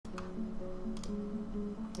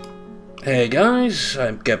Hey guys,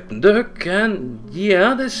 I'm Captain Duck, and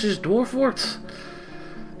yeah, this is Dwarfort.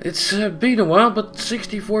 It's been a while, but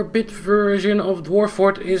 64-bit version of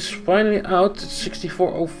Dwarfort is finally out. It's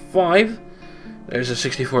 6405. There's a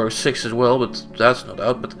 6406 as well, but that's not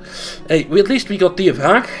out. But hey, at least we got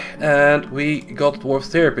DFHack, and we got Dwarf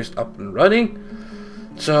Therapist up and running.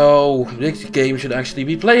 So this game should actually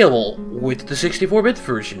be playable with the 64-bit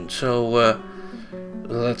version. So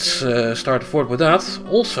let's start forward with that.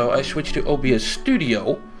 Also, I switched to OBS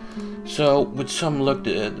Studio, so with some luck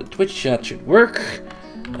the Twitch chat should work.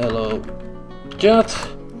 Hello chat,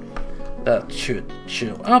 that should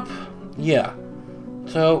show up. Yeah,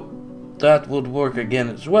 so that would work again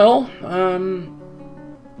as well.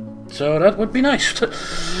 So that would be nice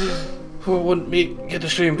for when we get the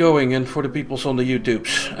stream going and for the peoples on the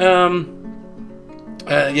YouTubes.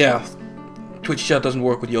 Yeah, Twitch chat doesn't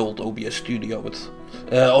work with the old OBS Studio, but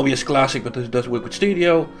OBS Classic, but it does work with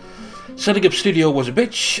Studio. Setting up Studio was a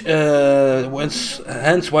bitch,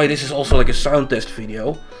 hence why this is also like a sound test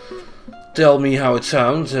video. Tell me how it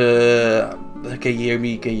sounds, can you hear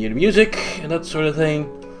me, can you hear the music, and that sort of thing.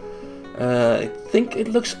 I think it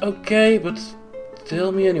looks okay, but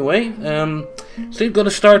tell me anyway. So you're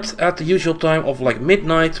gonna start at the usual time of like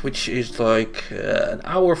midnight, which is like an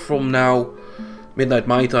hour from now, midnight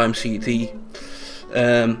my time, CET.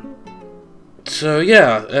 So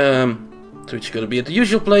yeah, Twitch gonna be at the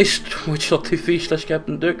usual place,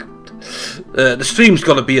 twitch.tv/CaptainDuck. The stream's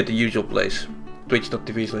gonna be at the usual place,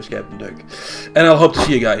 twitch.tv/CaptainDuck. And I'll hope to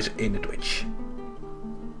see you guys in the Twitch.